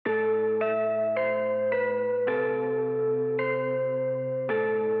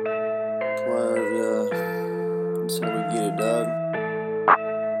That's how we get it, dog.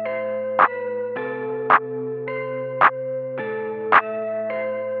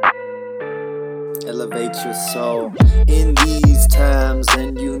 Elevate your soul in these times,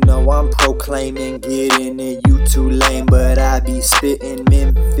 and you know I'm proclaiming getting it. You too lame, but I be spitting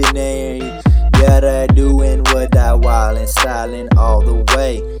infinite. Yeah, doing what I wildin', styling all the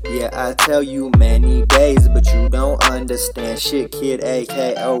way. Yeah, I tell you many days, but you don't understand shit, kid.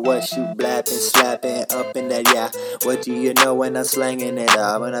 AKO what you blapping, slapping up in that, yeah. What do you know when I'm slanging it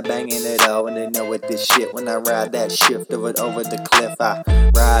up, when I'm banging it up, when they know with this shit, when I ride that shift over the cliff, I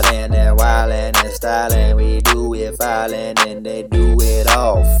riding and wildin' and styling. We do it filing and they do it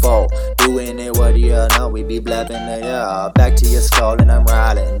all for doing it. What do you know? We be blapping it up back to your skull, and I'm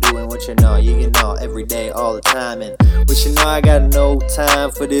riding, doing what you know, every day, all the time. And what you know, I got no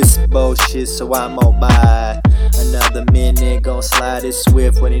time for this bullshit, so I'm on by another minute, gon' slide it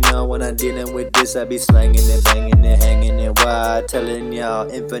swift. What you know, when I'm dealing with this, I be slanging it, banging it, hanging it wide, telling y'all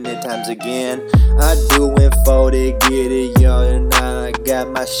infinite times again. I do it for to get it, y'all, and I got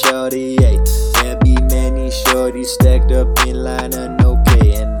my shorty, yeah. There be many shorties stacked up in line, and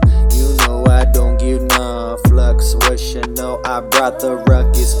okay, and you know I don't give no flux. What you know, I brought the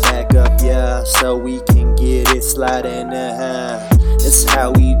ruckus back up, yeah, so we can get it sliding. That's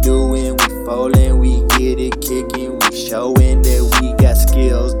how we doing, we folding, we get it kicking, we showing that we got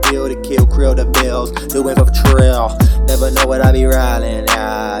skills. Deal to kill, krill the bills, doing for trail. Never know what I be riding,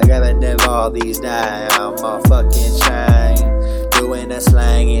 yeah. Grabbing them all these die, I'm a fucking chain. Doing that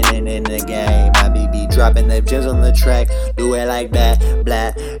slanging and in the game, I be dropping the gems on the track. Do it like that,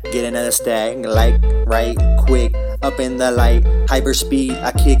 blah, get another stack, like right quick, up in the light, hyper speed,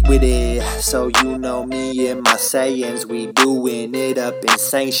 I kick with it. So you know me and my sayings, we doing it up,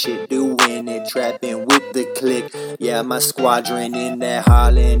 insane shit, doing it, trapping with the click. Yeah, my squadron in that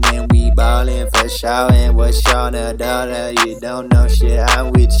Hylander, and we ballin' for sure. And what's y'all know, daughter? You don't know shit,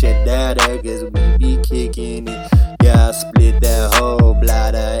 I'm with your data, cause we be kicking it. Yeah, split that whole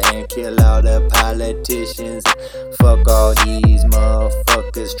bladder and kill all the politicians. Fuck all these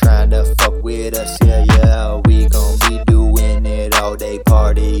motherfuckers trying to fuck with us. Yeah, we gon' be doing it all day,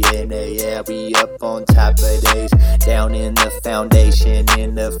 partying. Yeah, we up on top of days, down in the foundation,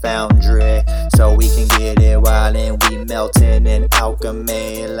 in the foundry, so we can get it wild, and we melting in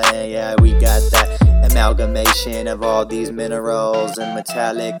alchemy. Yeah, we got that amalgamation of all these minerals and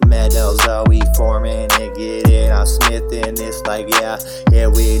metallic metals. Are we forming and get it? I'm smithing this like, yeah,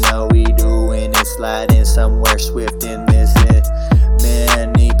 we know we doing it, sliding somewhere swift in this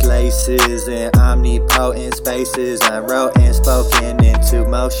many places and omnipotent spaces. I wrote and spoken into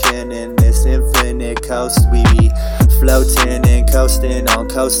motion in this infinite coast. We be floating and coasting on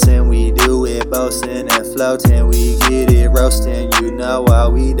coasting. We do it boasting and floating. We get it roasting. You know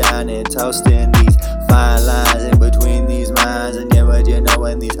while we dining, toasting these fine lines in between these minds. And then what you know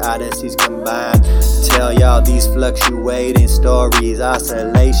when these odysseys combine, tell y'all these fluctuating stories,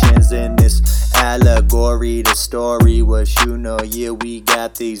 oscillations in this allegory. The story, what you know, yeah, we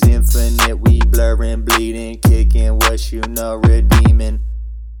got these infinite, we blurring, bleeding, kicking, what you know, redeeming.